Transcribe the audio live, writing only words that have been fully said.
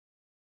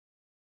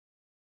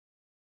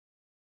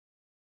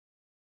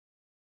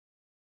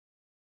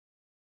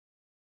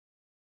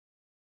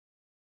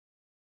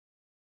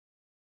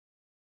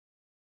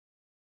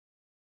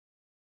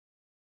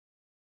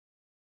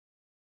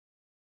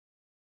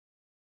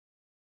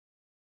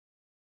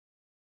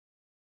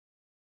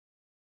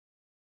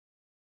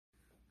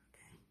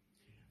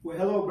Well,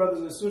 hello,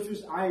 brothers and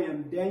sisters. I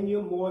am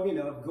Daniel Morgan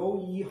of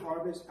Go Ye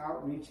Harvest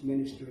Outreach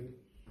Ministry.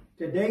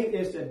 Today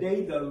is the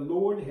day the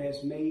Lord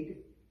has made.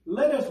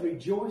 Let us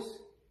rejoice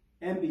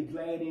and be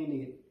glad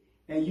in it.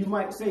 And you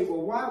might say,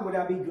 well, why would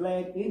I be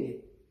glad in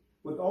it?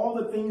 With all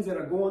the things that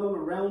are going on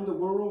around the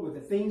world, with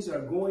the things that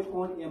are going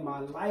on in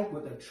my life,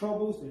 with the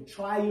troubles, the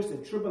trials, the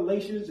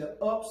tribulations,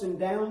 the ups and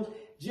downs,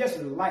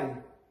 just life,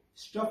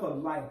 stuff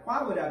of life.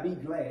 Why would I be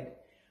glad?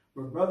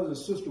 Well, brothers and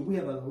sisters, we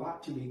have a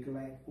lot to be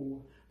glad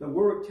for. The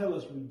word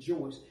tells us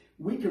rejoice.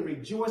 We can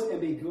rejoice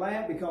and be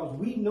glad because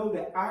we know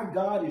that our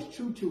God is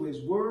true to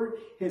his word.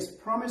 His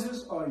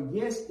promises are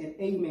yes and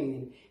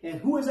amen. And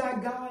who is our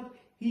God?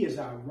 He is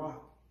our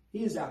rock.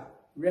 He is our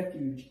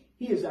refuge.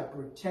 He is our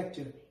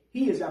protector.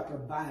 He is our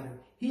provider.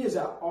 He is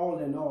our all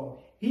in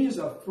all. He is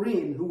a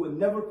friend who will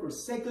never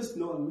forsake us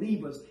nor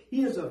leave us.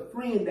 He is a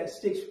friend that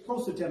sticks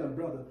closer to the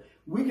brother.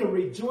 We can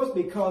rejoice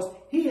because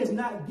he has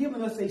not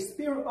given us a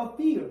spirit of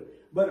fear,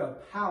 but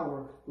of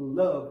power,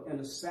 love,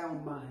 and a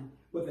sound mind.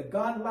 With a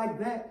God like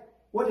that,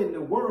 what in the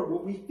world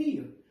would we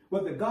fear?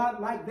 With a God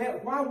like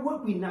that, why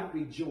would we not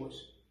rejoice?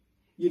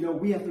 You know,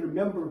 we have to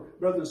remember,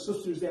 brothers and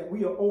sisters, that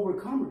we are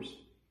overcomers.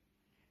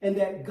 And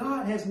that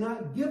God has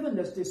not given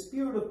us the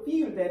spirit of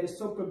fear that is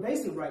so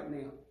pervasive right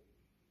now.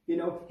 You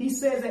know, he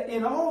says that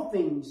in all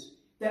things,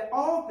 that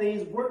all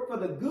things work for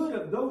the good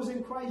of those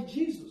in Christ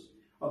Jesus,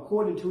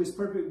 according to his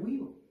perfect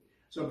will.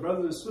 So,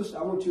 brothers and sisters,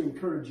 I want to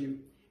encourage you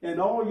in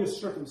all your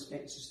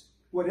circumstances,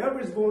 whatever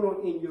is going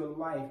on in your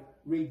life,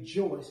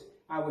 rejoice.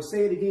 I will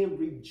say it again,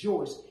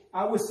 rejoice.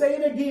 I will say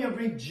it again,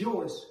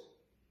 rejoice.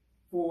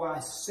 For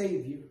our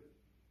Savior,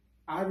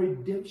 our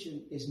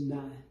redemption is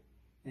nigh,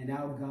 and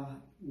our God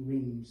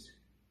reigns.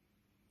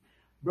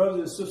 Brothers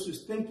and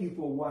sisters, thank you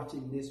for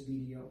watching this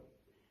video.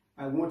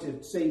 I want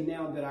to say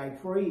now that I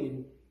pray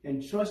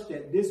and trust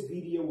that this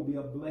video will be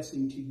a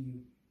blessing to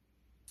you.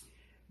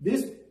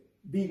 This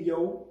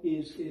video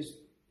is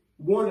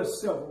one of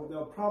several.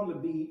 There'll probably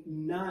be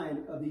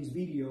 9 of these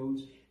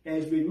videos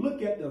as we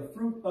look at the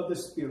fruit of the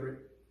Spirit.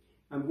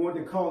 I'm going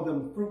to call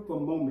them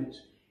fruitful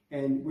moments.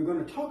 And we're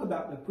going to talk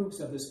about the fruits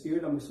of the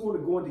Spirit. I'm sort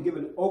of going to give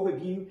an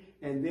overview,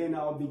 and then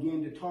I'll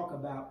begin to talk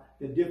about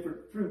the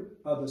different fruit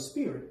of the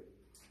Spirit.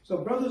 So,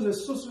 brothers and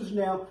sisters,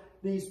 now,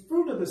 these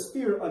fruit of the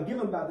Spirit are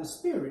given by the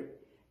Spirit.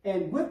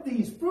 And with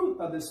these fruit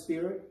of the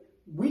Spirit,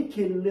 we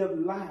can live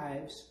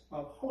lives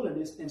of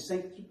holiness and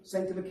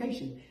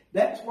sanctification.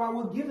 That's why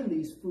we're given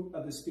these fruit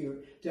of the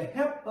Spirit, to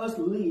help us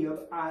live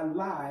our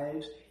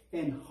lives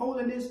in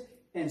holiness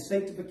and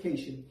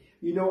sanctification.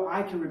 You know,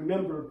 I can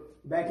remember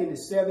back in the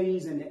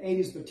 70s and the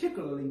 80s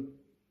particularly,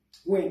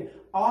 when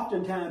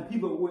oftentimes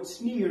people would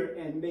sneer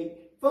and make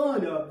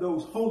fun of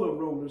those holy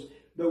rollers,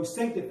 those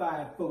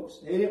sanctified folks.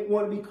 They didn't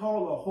want to be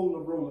called a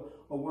holy roller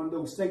or one of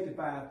those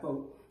sanctified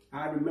folk.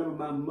 I remember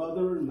my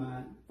mother and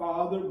my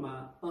father,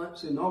 my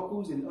aunts and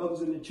uncles and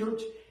others in the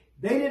church,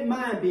 they didn't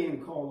mind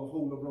being called a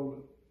holy roller.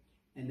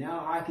 And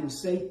now I can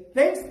say,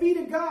 thanks be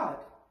to God,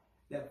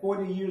 that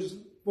 40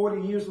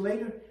 years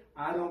later,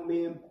 I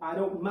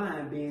don't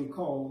mind being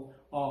called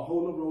a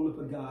holy roller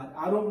for God.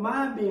 I don't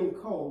mind being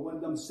called one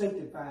of them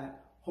sanctified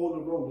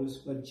holy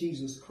rollers for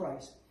Jesus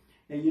Christ.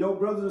 And you know,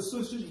 brothers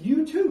and sisters,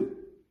 you too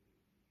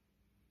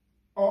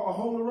are a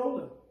holy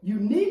roller. You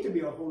need to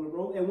be a holy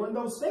roller and one of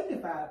those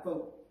sanctified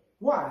folk.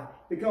 Why?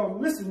 Because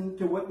listen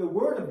to what the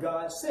Word of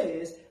God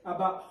says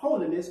about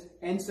holiness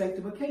and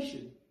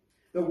sanctification.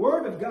 The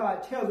Word of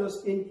God tells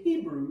us in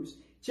Hebrews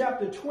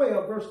chapter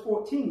 12, verse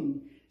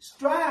 14,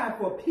 strive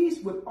for peace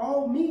with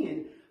all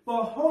men,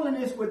 for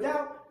holiness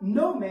without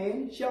no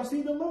man shall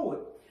see the Lord.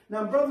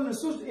 Now, brothers and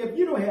sisters, if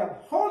you don't have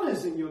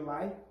holiness in your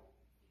life,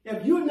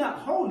 if you're not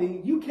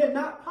holy, you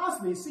cannot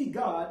possibly see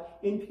God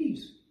in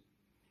peace.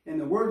 And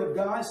the Word of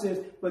God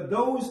says, but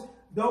those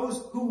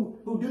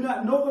who do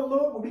not know the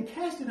Lord will be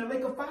cast in a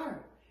lake of fire,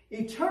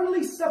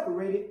 eternally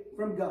separated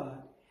from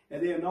God.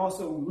 And then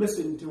also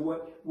listen to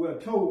what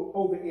we're told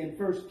over in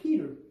 1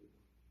 Peter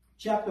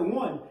chapter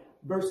 1,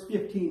 verse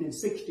 15 and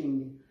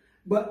 16.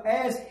 But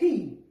as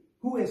he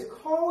who has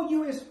called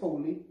you is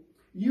holy,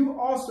 you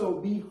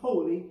also be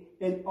holy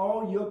in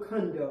all your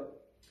conduct.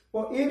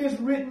 For it is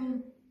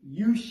written,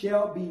 you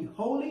shall be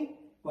holy,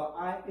 for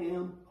I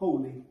am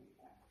holy.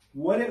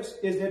 What else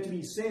is there to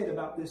be said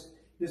about this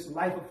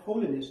life of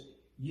holiness?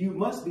 You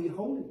must be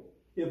holy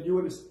if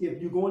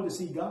you're going to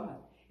see God,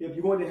 if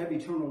you're going to have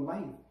eternal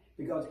life.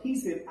 Because he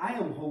said, I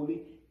am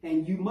holy,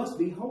 and you must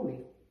be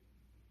holy.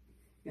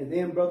 And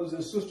then, brothers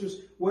and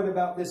sisters, what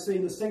about this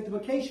thing of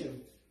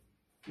sanctification?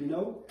 You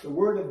know, the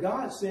Word of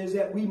God says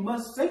that we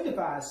must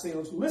sanctify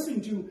ourselves.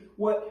 Listen to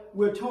what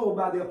we're told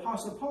by the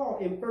Apostle Paul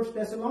in 1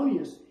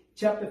 Thessalonians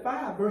chapter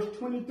 5, verse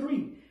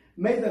 23.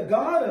 May the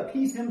God of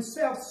peace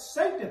himself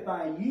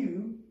sanctify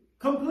you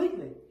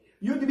completely.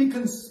 You're to be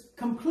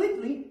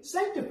completely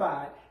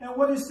sanctified. And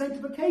what is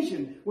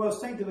sanctification? Well,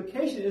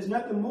 sanctification is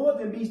nothing more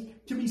than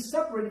to be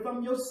separated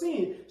from your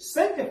sin.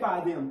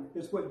 Sanctify them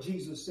is what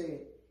Jesus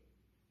said.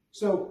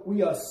 So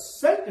we are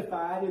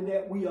sanctified in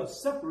that we are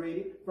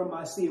separated from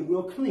our sin.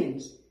 We're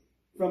cleansed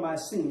from our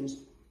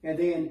sins. And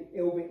then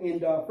over in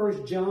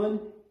 1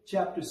 John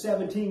chapter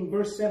 17,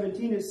 verse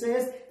 17, it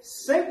says,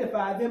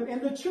 sanctify them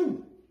in the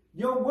truth.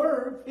 Your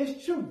word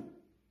is true.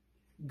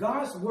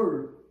 God's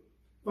word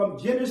from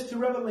Genesis to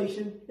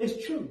Revelation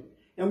is true.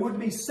 And we're to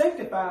be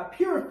sanctified,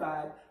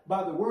 purified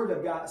by the word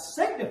of God.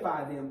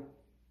 Sanctify them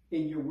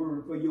in your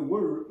word, for your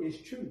word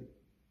is true.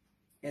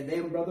 And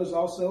then, brothers,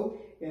 also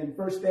in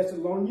 1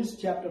 Thessalonians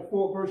chapter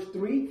 4, verse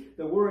 3,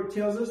 the word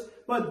tells us,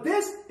 but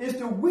this is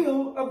the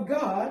will of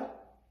God,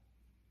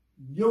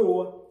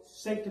 your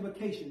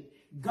sanctification.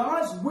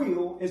 God's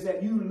will is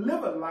that you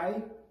live a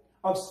life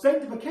of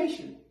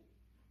sanctification.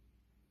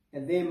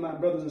 And then, my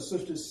brothers and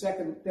sisters,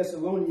 2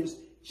 Thessalonians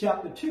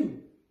chapter 2,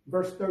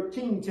 verse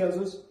 13 tells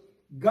us,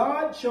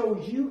 God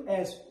chose you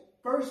as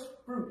first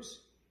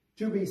fruits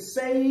to be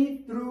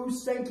saved through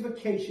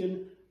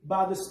sanctification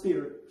by the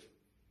Spirit.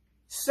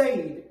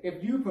 Saved,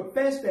 if you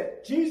profess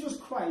that Jesus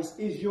Christ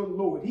is your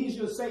Lord, He's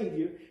your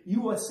Savior,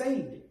 you are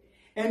saved.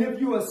 And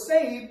if you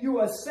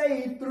are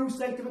saved through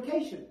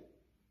sanctification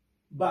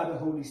by the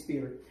Holy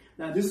Spirit.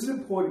 Now, this is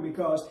important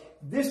because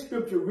this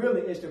scripture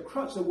really is the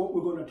crux of what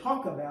we're going to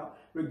talk about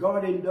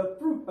regarding the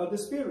fruit of the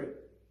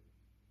Spirit.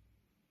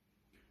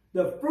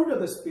 The fruit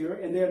of the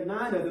Spirit, and there are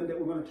 9 of them that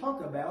we're going to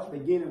talk about,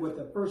 beginning with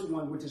the first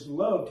one, which is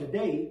love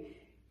today,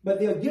 but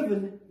they're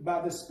given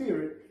by the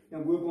Spirit,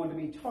 and we're going to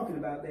be talking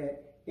about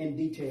that in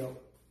detail.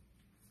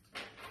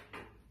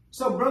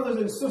 So, brothers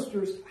and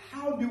sisters,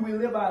 how do we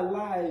live our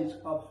lives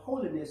of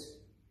holiness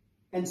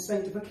and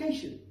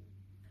sanctification?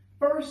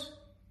 First,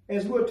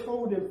 as we're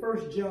told in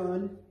 1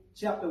 John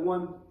chapter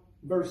 1,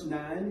 verse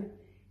 9,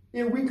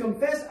 if we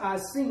confess our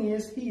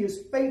sins, He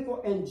is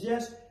faithful and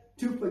just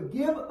to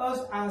forgive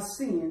us our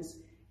sins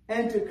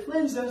and to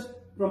cleanse us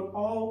from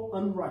all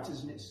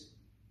unrighteousness.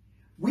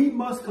 We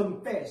must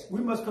confess.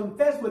 We must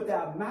confess with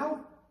our mouth,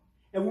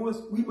 and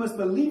we must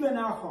believe in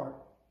our heart.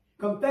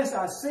 Confess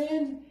our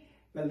sin,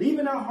 believe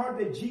in our heart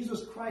that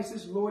Jesus Christ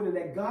is Lord and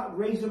that God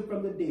raised Him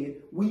from the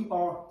dead. We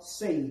are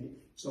saved.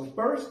 So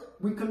first,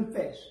 we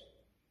confess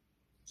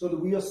so that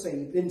we are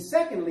saved. Then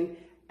secondly,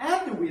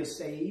 after we are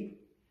saved,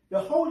 the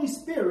Holy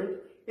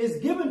Spirit is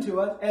given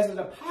to us as a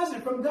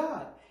deposit from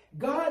God.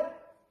 God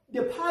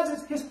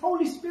deposits His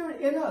Holy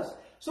Spirit in us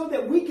so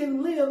that we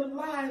can live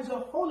lives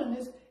of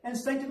holiness and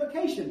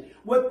sanctification.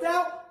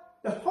 Without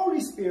the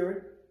Holy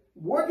Spirit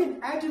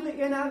working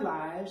actively in our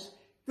lives,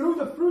 through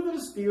the fruit of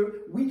the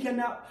Spirit, we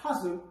cannot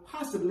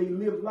possibly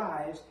live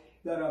lives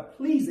that are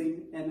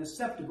pleasing and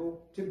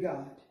acceptable to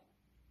God.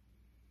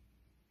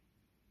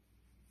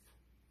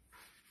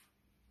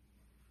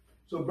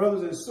 So,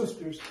 brothers and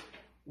sisters,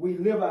 we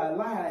live our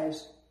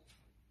lives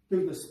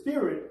through the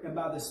Spirit and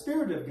by the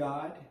Spirit of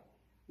God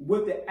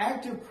with the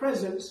active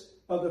presence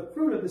of the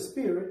fruit of the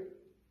Spirit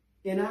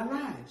in our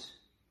lives.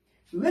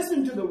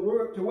 Listen to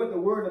what the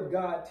Word of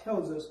God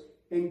tells us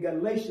in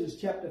Galatians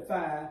chapter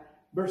 5,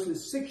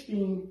 verses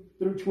 16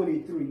 through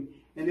 23.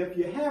 And if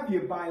you have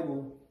your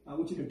Bible, I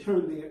want you to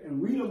turn there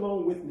and read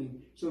along with me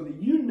so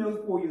that you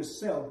know for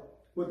yourself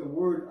what the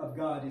Word of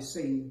God is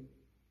saying.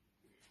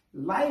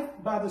 Life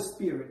by the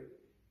Spirit,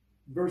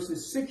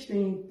 verses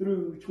 16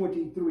 through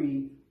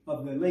 23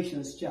 of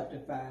Galatians chapter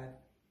 5.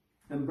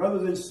 And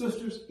brothers and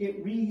sisters,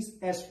 it reads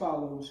as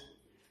follows.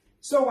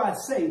 So I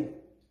say,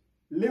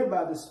 live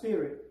by the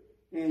Spirit,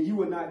 and you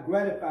will not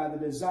gratify the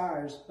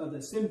desires of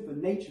the sinful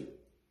nature.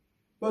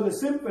 For the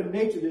sinful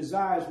nature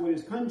desires what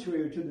is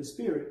contrary to the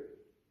Spirit,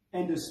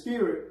 and the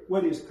Spirit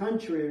what is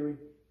contrary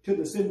to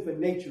the sinful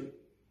nature.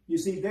 You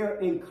see, they're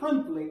in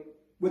conflict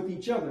with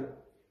each other,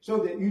 so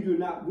that you do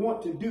not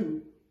want to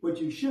do what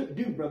you should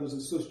do, brothers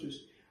and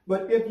sisters.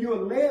 But if you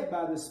are led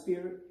by the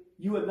Spirit,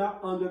 you are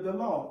not under the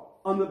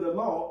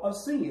law of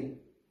sin.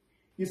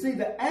 You see,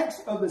 the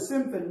acts of the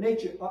sinful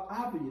nature are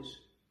obvious.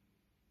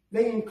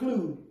 They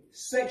include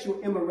sexual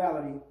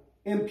immorality,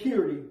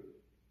 impurity,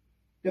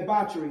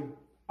 debauchery,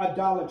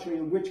 idolatry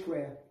and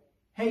witchcraft,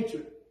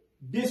 hatred,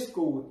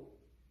 discord,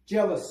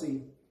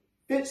 jealousy,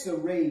 fits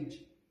of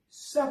rage,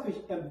 selfish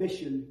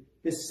ambition,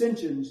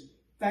 dissensions,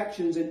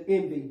 factions and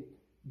envy,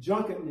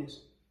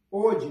 drunkenness,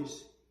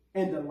 orgies,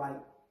 and the like.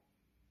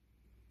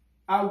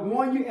 I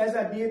warn you, as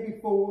I did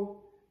before,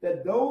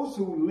 that those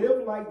who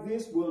live like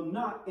this will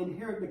not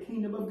inherit the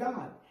kingdom of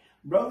God.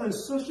 Brothers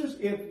and sisters,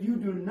 if you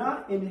do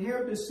not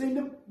inherit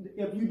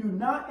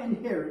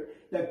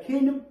the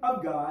kingdom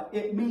of God,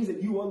 it means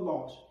that you are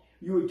lost.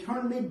 You're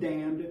eternally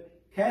damned,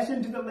 cast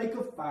into the lake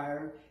of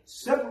fire,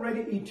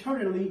 separated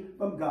eternally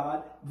from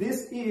God.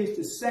 This is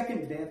the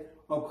second death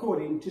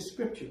according to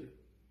Scripture.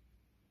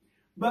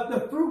 But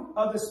the fruit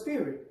of the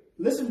Spirit,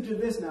 listen to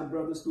this now,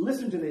 brothers,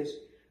 listen to this.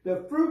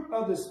 The fruit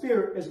of the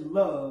Spirit is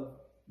love,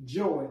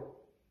 joy,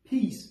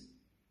 peace,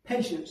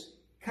 patience,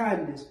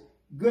 kindness,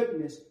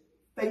 goodness,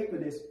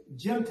 faithfulness,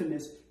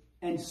 gentleness,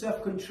 and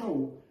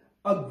self-control.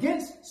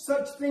 Against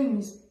such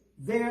things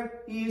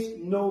there is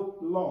no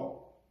law.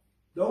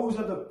 Those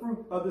are the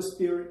fruit of the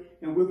Spirit,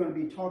 and we're going to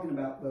be talking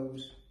about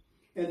those.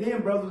 And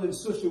then, brothers and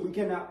sisters, we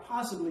cannot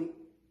possibly,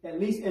 at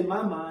least in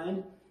my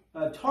mind,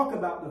 talk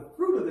about the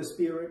fruit of the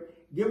Spirit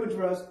given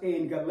to us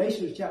in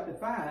Galatians chapter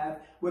 5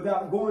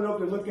 without going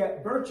over to look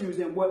at virtues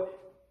and what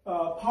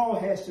Paul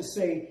has to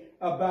say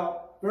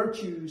about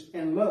virtues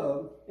and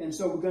love. And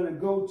so we're going to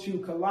go to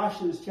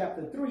Colossians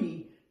chapter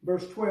 3,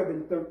 verse 12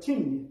 and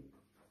 13.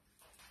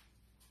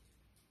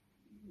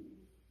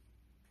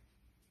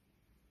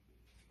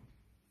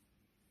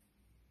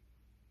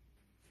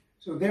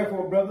 So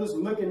therefore, brothers,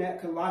 looking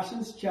at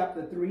Colossians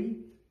chapter 3,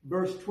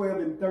 verse 12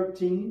 and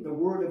 13, the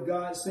word of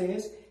God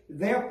says,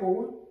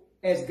 therefore,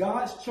 as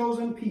God's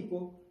chosen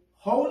people,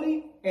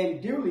 holy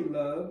and dearly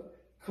loved,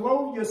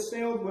 clothe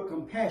yourselves with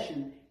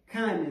compassion,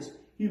 kindness,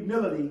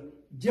 humility,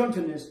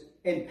 gentleness,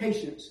 and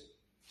patience.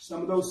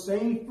 Some of those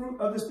same fruit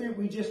of the Spirit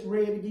we just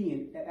read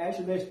again.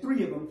 Actually, there's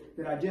 3 of them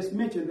that I just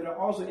mentioned that are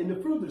also in the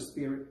fruit of the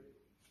Spirit.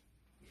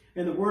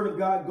 And the word of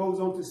God goes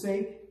on to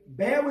say,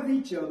 bear with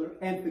each other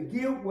and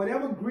forgive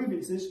whatever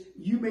grievances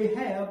you may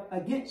have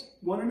against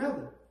one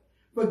another.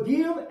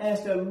 Forgive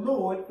as the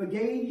Lord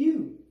forgave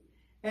you.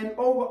 And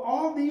over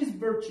all these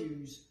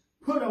virtues,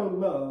 put on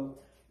love,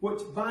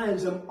 which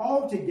binds them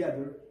all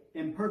together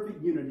in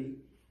perfect unity.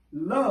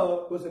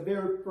 Love was the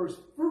very first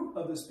fruit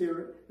of the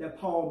Spirit that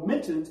Paul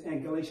mentions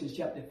in Galatians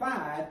chapter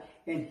 5.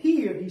 And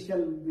here he's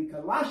telling the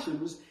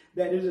Colossians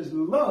that it is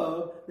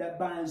love that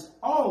binds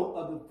all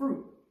of the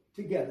fruit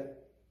together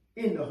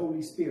in the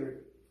Holy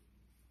Spirit.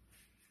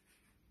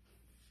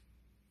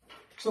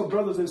 So,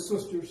 brothers and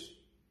sisters,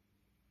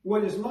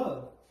 what is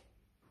love?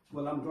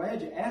 Well, I'm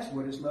glad you asked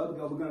what is love,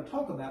 because we're going to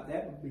talk about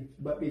that.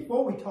 But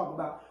before we talk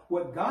about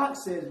what God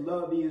says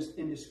love is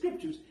in the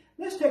scriptures,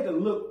 let's take a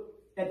look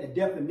at the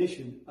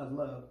definition of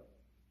love.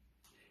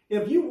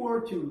 If you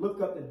were to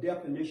look up the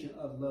definition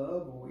of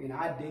love, or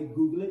I did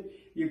Google it,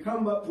 you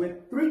come up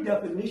with 3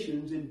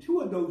 definitions, and 2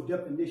 of those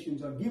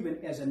definitions are given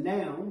as a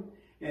noun,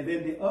 and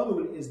then the other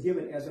one is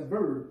given as a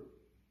verb.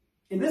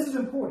 And this is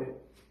important.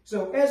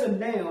 So as a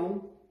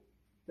noun,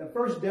 the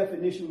first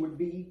definition would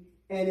be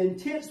an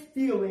intense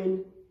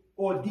feeling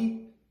or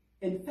deep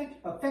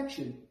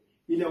affection.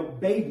 You know,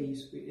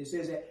 babies, it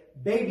says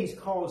that babies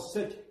cause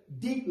such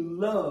deep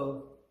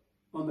love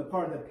on the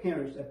part of the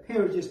parents. The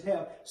parents just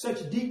have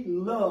such deep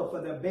love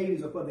for their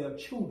babies or for their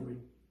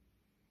children.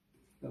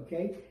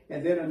 Okay?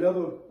 And then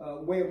another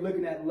way of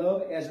looking at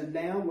love as a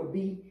noun would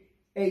be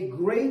a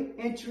great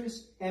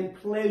interest and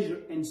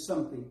pleasure in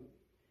something.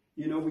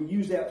 You know, we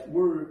use that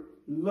word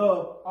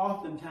love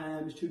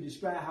oftentimes to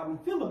describe how we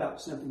feel about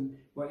something.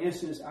 For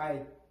instance,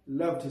 I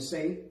love to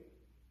say,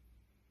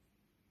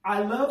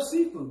 I love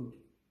seafood.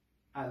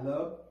 I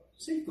love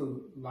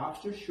seafood,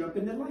 lobster, shrimp,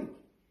 and the like.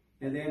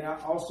 And then I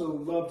also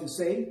love to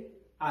say,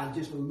 I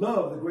just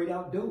love the great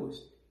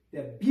outdoors,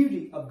 the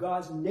beauty of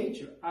God's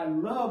nature. I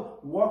love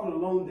walking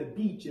along the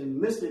beach and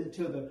listening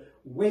to the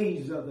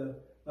waves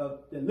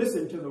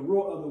listen to the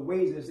roar of the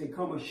waves as they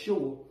come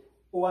ashore.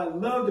 Or I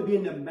love to be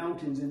in the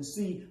mountains and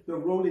see the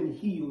rolling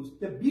hills.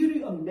 The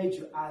beauty of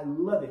nature, I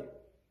love it.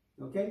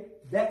 Okay?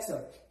 That's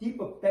a deep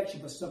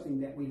affection for something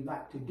that we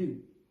like to do.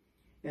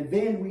 And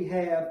then we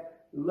have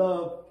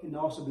love can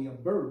also be a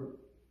verb.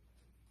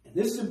 And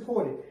this is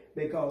important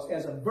because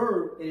as a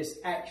verb, it is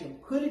action.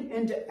 Putting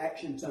into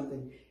action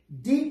something.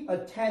 Deep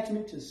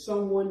attachment to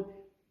someone,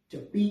 to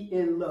be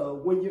in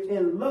love. When you're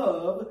in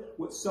love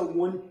with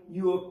someone,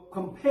 you're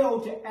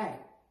compelled to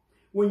act.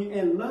 When you're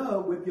in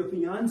love with your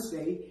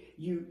fiance,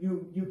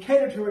 you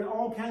cater to her in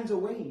all kinds of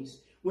ways.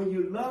 When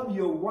you love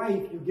your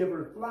wife, you give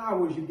her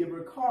flowers, you give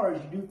her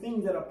cards, you do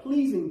things that are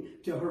pleasing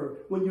to her.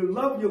 When you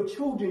love your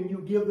children, you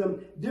give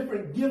them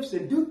different gifts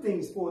and do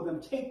things for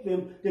them, take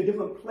them to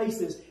different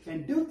places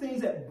and do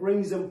things that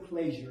brings them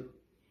pleasure.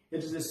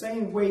 It is the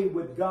same way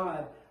with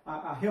God,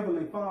 our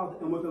Heavenly Father,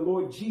 and with the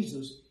Lord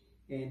Jesus.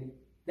 And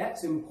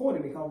that's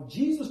important because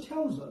Jesus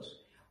tells us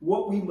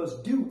what we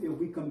must do if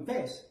we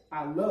confess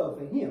our love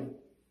for Him.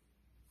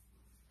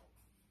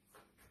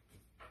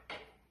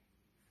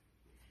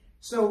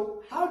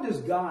 So how does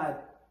God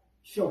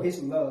show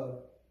His love?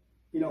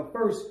 You know,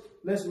 first,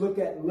 let's look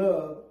at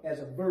love as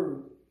a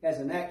verb, as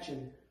an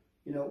action.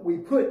 You know, we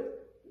put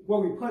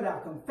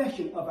our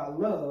confession of our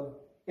love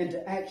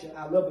into action,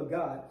 our love of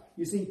God.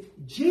 You see,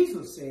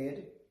 Jesus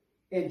said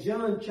in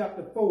John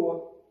chapter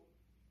 4,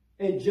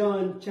 in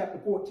John chapter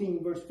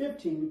 14, verse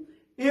 15,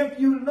 if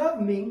you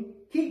love me,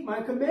 keep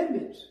my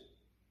commandments.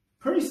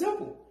 Pretty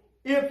simple.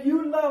 If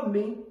you love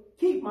me,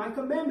 keep my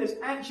commandments.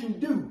 Action,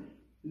 do.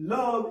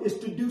 Love is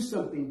to do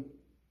something.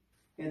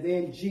 And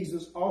then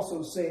Jesus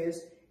also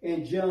says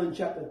in John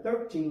chapter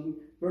 13,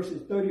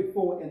 verses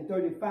 34 and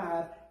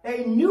 35, a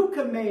new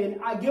command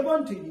I give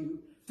unto you,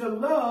 to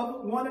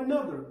love one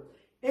another.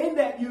 In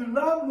that you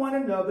love one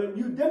another,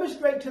 you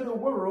demonstrate to the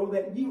world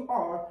that you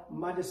are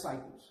my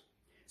disciples.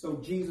 So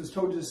Jesus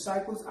told his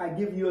disciples, I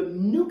give you a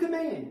new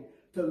command,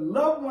 to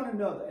love one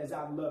another as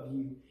I love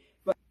you.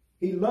 But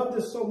he loved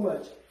us so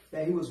much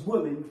that he was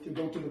willing to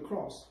go to the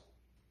cross.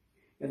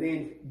 And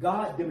then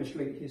God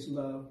demonstrated his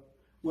love.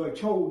 We're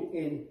told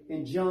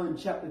in John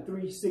chapter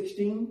 3,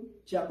 16,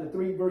 chapter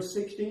 3, verse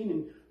 16,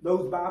 and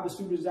those Bible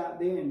students out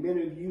there and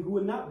many of you who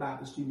are not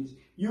Bible students,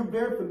 you're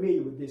very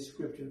familiar with this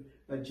scripture,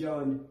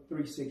 John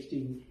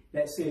 3:16,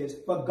 that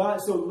says, "For God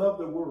so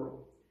loved the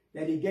world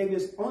that he gave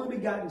his only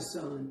begotten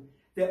Son,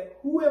 that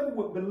whoever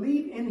would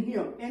believe in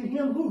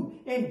him who?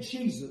 In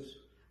Jesus,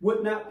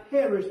 would not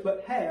perish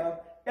but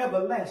have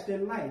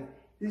everlasting life."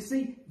 You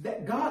see,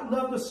 that God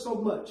loved us so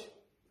much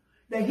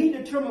that he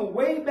determined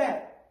way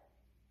back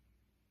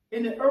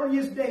in the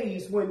earliest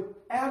days when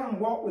Adam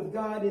walked with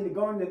God in the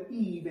Garden of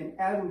Eve and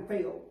Adam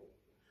fell.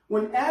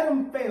 When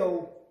Adam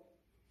fell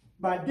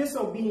by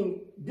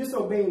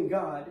disobeying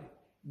God,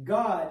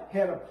 God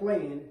had a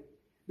plan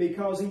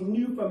because he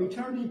knew from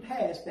eternity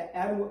past that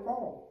Adam would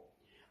fall.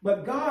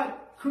 But God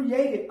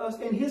created us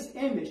in his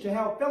image to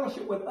have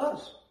fellowship with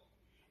us.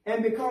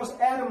 And because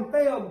Adam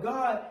fell,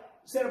 God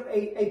set up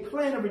a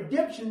plan of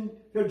redemption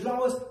to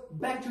draw us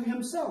back to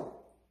himself.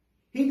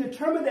 He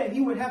determined that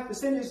he would have to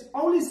send his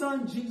only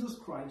Son, Jesus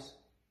Christ,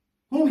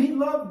 whom he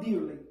loved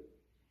dearly,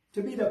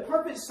 to be the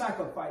perfect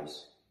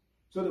sacrifice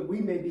so that we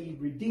may be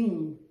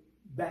redeemed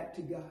back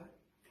to God.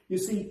 You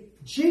see,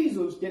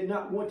 Jesus did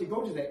not want to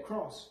go to that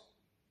cross.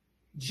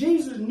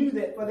 Jesus knew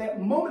that for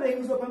that moment that he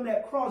was up on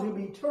that cross, he would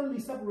be eternally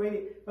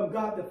separated from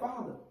God the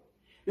Father.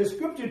 The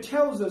scripture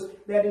tells us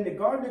that in the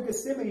Garden of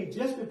Gethsemane,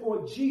 just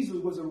before Jesus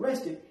was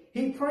arrested,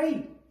 he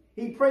prayed.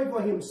 He prayed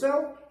for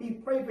himself, he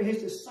prayed for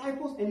his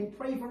disciples, and he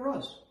prayed for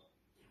us.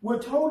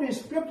 We're told in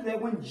scripture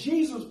that when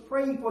Jesus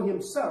prayed for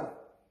himself,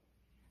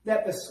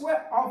 that the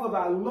sweat off of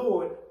our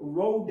Lord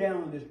rolled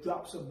down as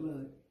drops of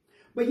blood.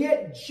 But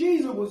yet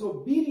Jesus was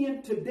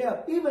obedient to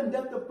death, even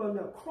death upon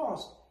the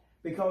cross,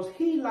 because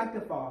he, like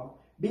the Father,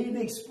 being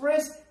the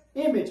express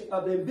image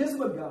of the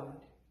invisible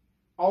God,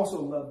 also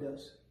loved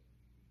us.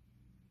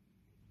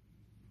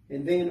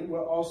 And then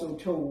we're also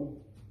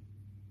told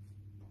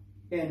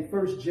in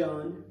 1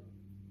 John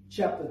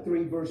chapter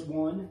 3, verse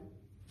 1,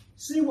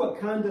 "See what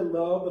kind of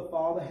love the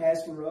Father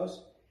has for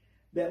us,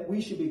 that we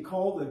should be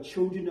called the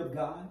children of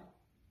God,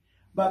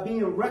 by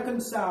being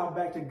reconciled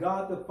back to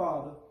God the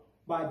Father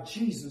by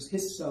Jesus,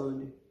 his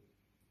Son.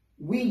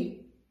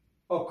 We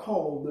are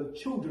called the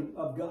children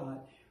of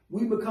God."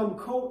 We become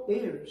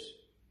co-heirs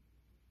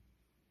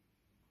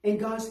in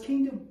God's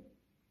kingdom.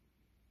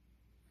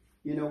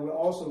 You know, we're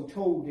also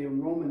told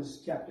in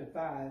Romans chapter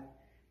 5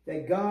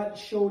 that God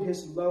showed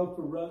his love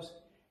for us,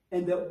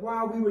 and that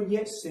while we were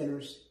yet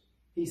sinners,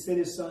 he sent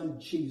his Son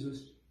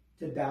Jesus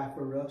to die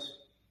for us.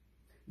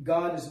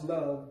 God is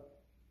love,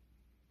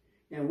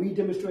 and we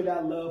demonstrate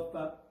our love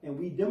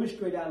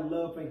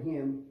for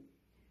him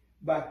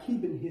by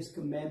keeping his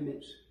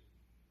commandments,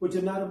 which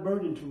are not a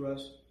burden to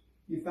us.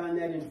 You find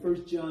that in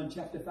 1 John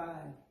chapter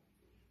 5.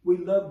 We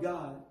love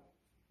God.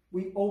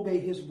 We obey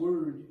his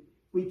word.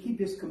 We keep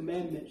his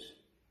commandments.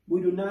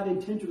 We do not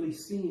intentionally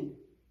sin.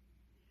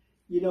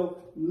 You know,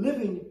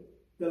 living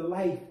the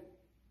life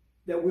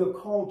that we're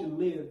called to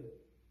live,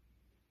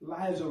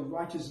 lives of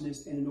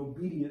righteousness and in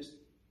obedience,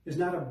 is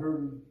not a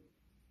burden.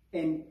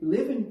 And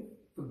living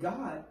for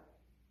God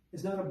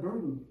is not a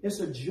burden. It's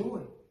a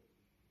joy.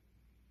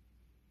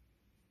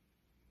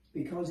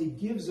 Because he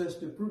gives us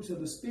the fruits of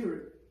the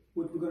Spirit,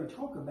 which we're going to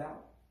talk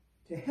about,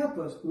 to help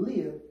us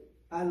live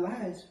our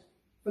lives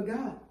for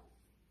God.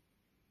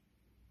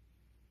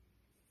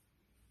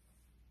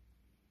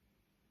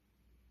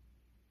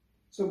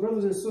 So,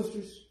 brothers and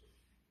sisters,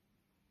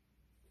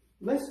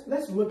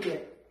 let's look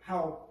at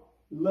how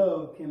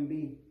love can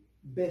be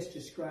best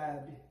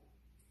described.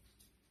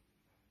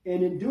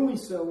 And in doing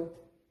so,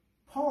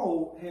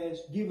 Paul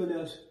has given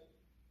us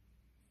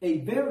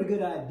a very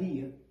good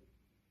idea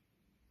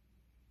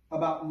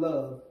about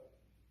love.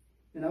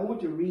 And I want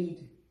to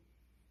read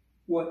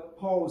what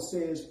Paul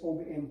says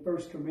over in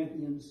 1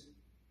 Corinthians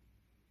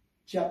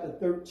chapter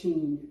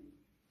 13,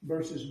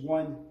 verses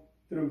 1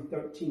 through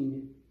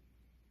 13.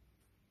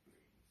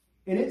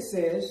 And it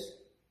says,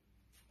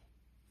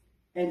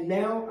 "And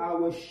now I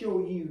will show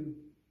you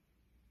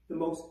the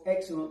most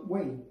excellent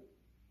way.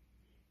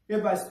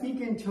 If I speak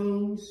in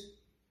tongues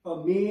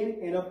of men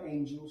and of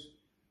angels,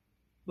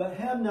 but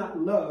have not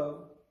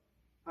love,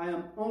 I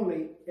am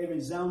only a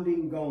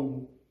resounding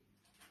gong,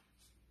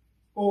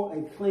 or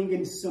a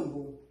clanging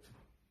cymbal.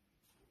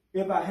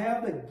 If I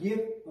have the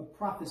gift of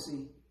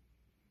prophecy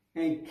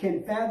and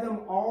can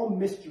fathom all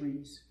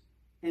mysteries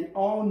and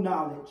all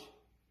knowledge,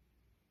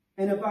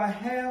 and if I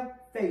have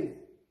faith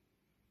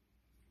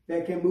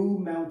that can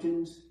move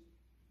mountains,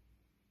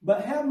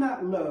 but have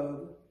not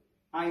love,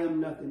 I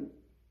am nothing.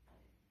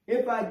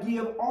 If I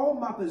give all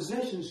my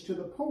possessions to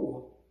the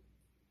poor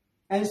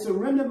and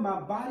surrender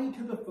my body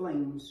to the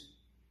flames,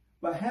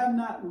 but have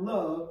not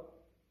love,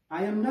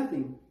 I am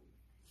nothing."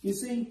 You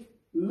see,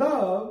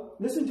 love,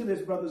 listen to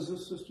this, brothers and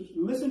sisters,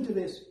 listen to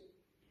this.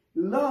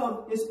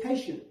 Love is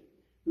patient.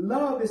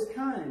 Love is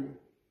kind.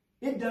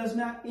 It does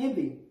not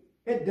envy.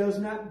 It does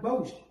not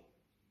boast.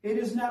 It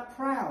is not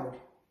proud.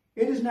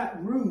 It is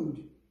not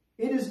rude.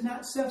 It is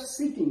not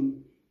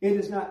self-seeking. It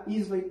is not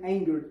easily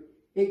angered.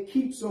 It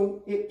keeps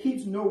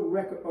no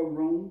record of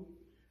wrong.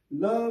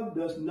 Love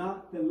does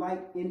not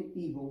delight in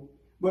evil,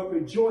 but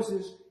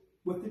rejoices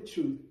with the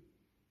truth.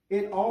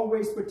 It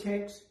always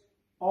protects,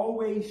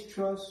 always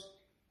trusts,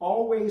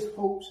 always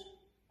hopes,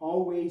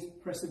 always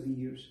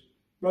perseveres.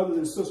 Brothers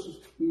and sisters,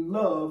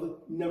 love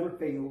never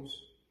fails.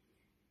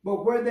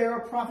 But where there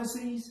are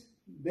prophecies,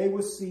 they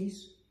will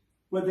cease.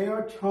 Where there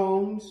are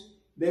tongues,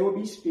 they will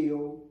be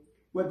still.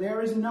 Where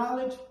there is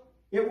knowledge,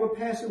 it will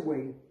pass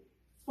away.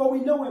 For we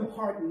know in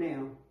part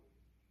now,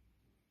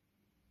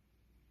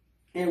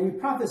 and we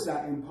prophesy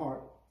in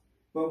part.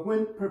 But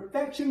when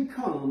perfection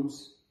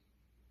comes,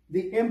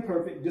 the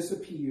imperfect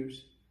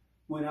disappears.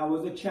 When I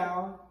was a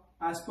child,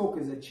 I spoke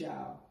as a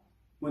child.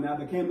 When I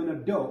became an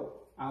adult,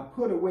 I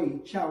put away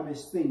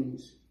childish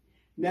things.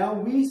 Now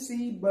we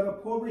see but a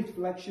poor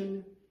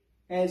reflection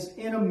as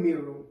in a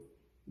mirror.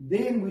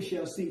 Then we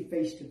shall see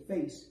face to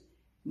face.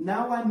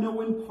 Now I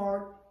know in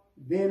part,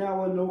 then I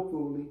will know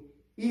fully,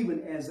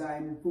 even as I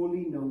am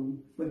fully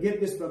known. But get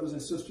this, brothers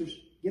and sisters,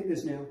 get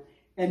this now.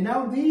 And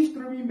now these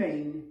three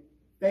remain,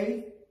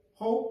 faith,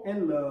 hope,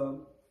 and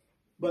love.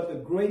 But the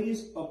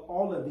greatest of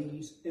all of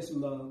these is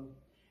love.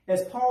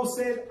 As Paul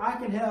said, I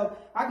can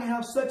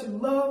have such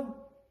love,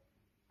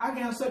 I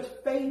can have such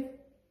faith,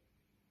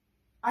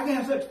 I can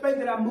have such faith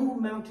that I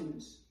move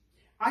mountains.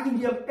 I can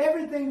give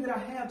everything that I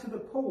have to the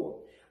poor.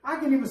 I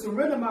can even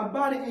surrender my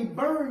body and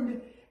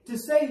burn to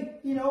say,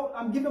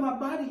 I'm giving my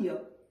body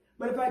up.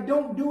 But if I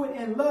don't do it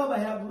in love, I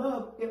have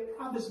love, it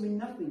profits me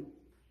nothing.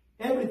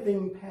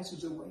 Everything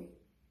passes away.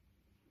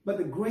 But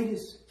the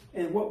greatest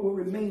and what will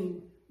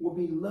remain will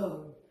be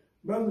love.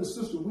 Brothers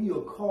and sisters, we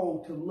are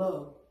called to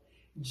love.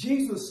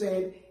 Jesus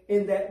said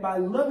in that by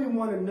loving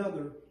one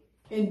another,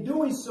 in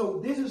doing so,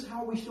 this is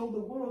how we show the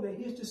world that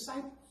his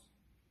disciples.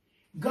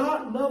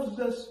 God loves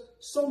us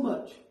so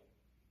much.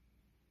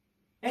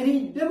 And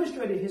he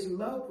demonstrated his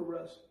love for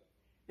us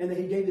and that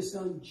he gave his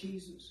son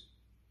Jesus.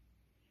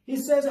 He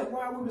says that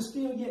while we were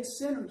still yet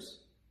sinners,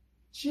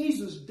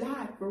 Jesus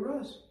died for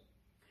us.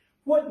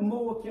 What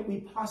more can we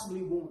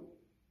possibly want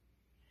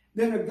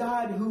than a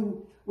God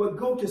who will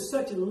go to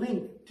such a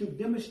length to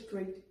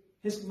demonstrate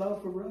his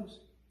love for us?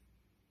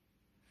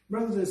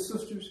 Brothers and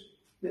sisters,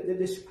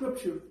 the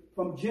scripture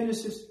from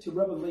Genesis to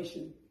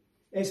Revelation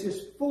is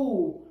just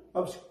full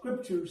of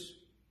scriptures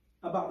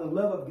about the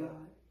love of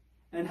God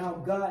and how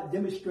God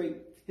demonstrates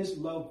his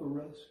love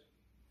for us.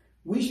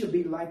 We should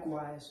be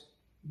likewise.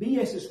 Be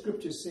as the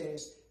scripture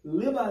says,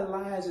 live our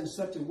lives in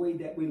such a way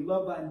that we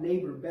love our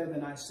neighbor better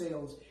than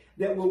ourselves,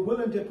 that we're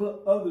willing to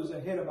put others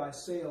ahead of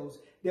ourselves,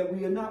 that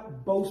we are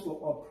not boastful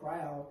or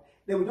proud,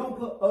 that we don't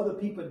put other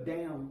people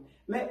down.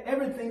 Let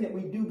everything that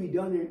we do be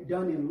done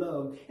in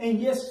love. And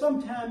yes,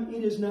 sometimes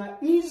it is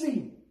not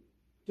easy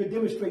to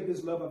demonstrate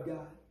this love of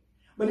God.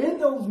 But in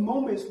those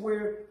moments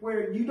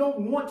where you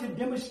don't want to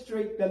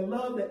demonstrate the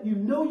love that you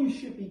know you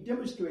should be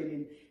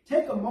demonstrating,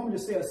 take a moment to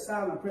say a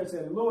silent prayer and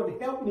say, Lord,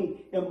 help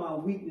me in my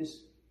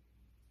weakness.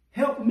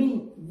 Help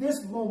me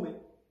this moment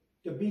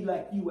to be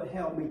like you would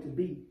help me to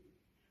be,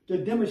 to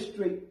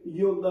demonstrate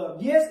your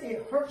love. Yes,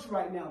 it hurts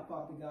right now,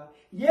 Father God.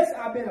 Yes,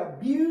 I've been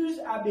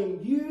abused. I've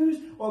been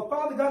used. Or,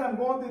 Father God, I'm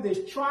going through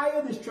this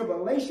trial, this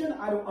tribulation.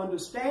 I don't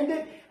understand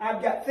it.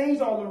 I've got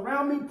things all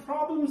around me,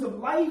 problems of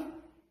life.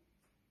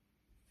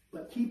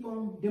 But keep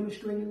on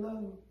demonstrating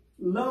love.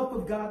 Love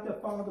of God the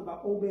Father by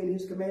obeying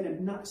his command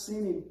and not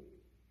sinning.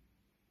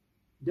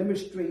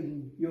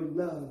 Demonstrating your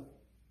love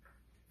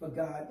for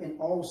God in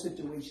all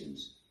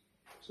situations.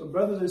 So,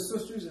 brothers and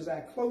sisters, as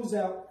I close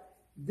out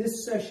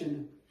this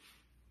session,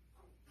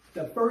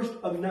 the first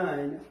of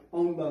 9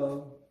 on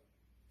love,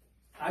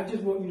 I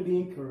just want you to be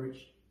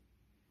encouraged.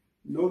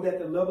 Know that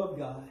the love of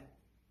God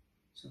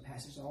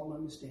surpasses all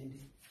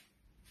understanding.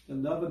 The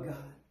love of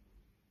God.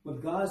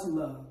 With God's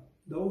love,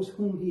 those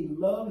whom he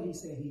loves, he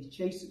said he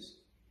chases.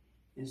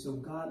 And so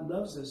God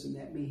loves us, and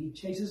that means he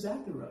chases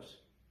after us.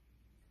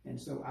 And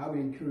so I would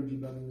encourage you,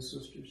 brothers and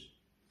sisters,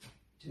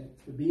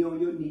 to be on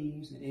your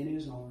knees and in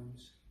his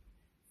arms,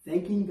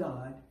 thanking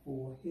God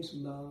for his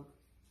love,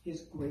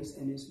 his grace,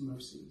 and his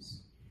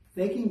mercies.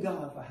 Thanking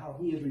God for how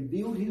he has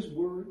revealed his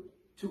word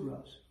to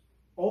us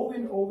over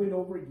and over and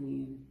over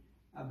again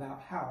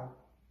about how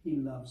he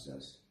loves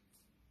us.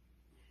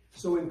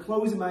 So in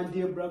closing, my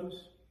dear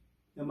brothers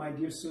and my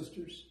dear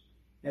sisters,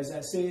 as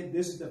I said,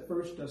 this is the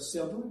first of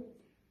several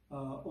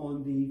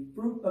on the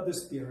fruit of the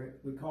Spirit.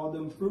 We call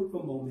them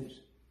fruitful moments.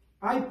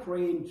 I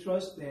pray and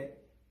trust that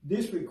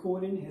this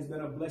recording has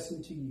been a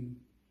blessing to you.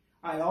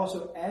 I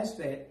also ask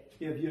that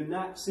if you're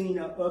not seeing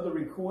our other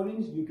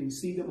recordings, you can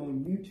see them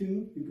on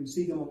YouTube. You can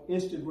see them on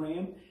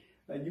Instagram.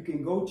 You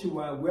can go to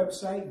our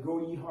website,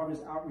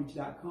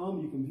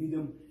 goyeharvestoutreach.com. You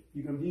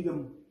can view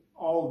them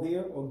all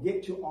there, or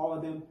get to all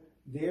of them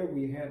there.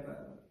 We have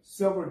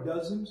several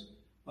dozens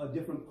of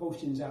different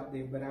postings out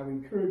there, but I would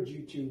encourage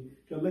you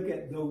to look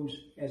at those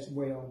as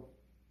well.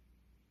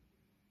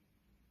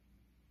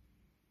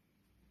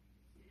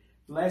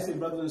 Lastly,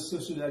 brothers and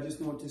sisters, I just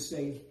want to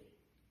say,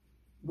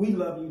 we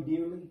love you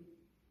dearly,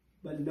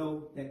 but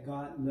know that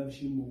God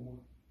loves you more.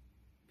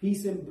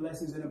 Peace and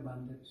blessings in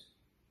abundance.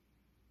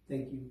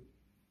 Thank you.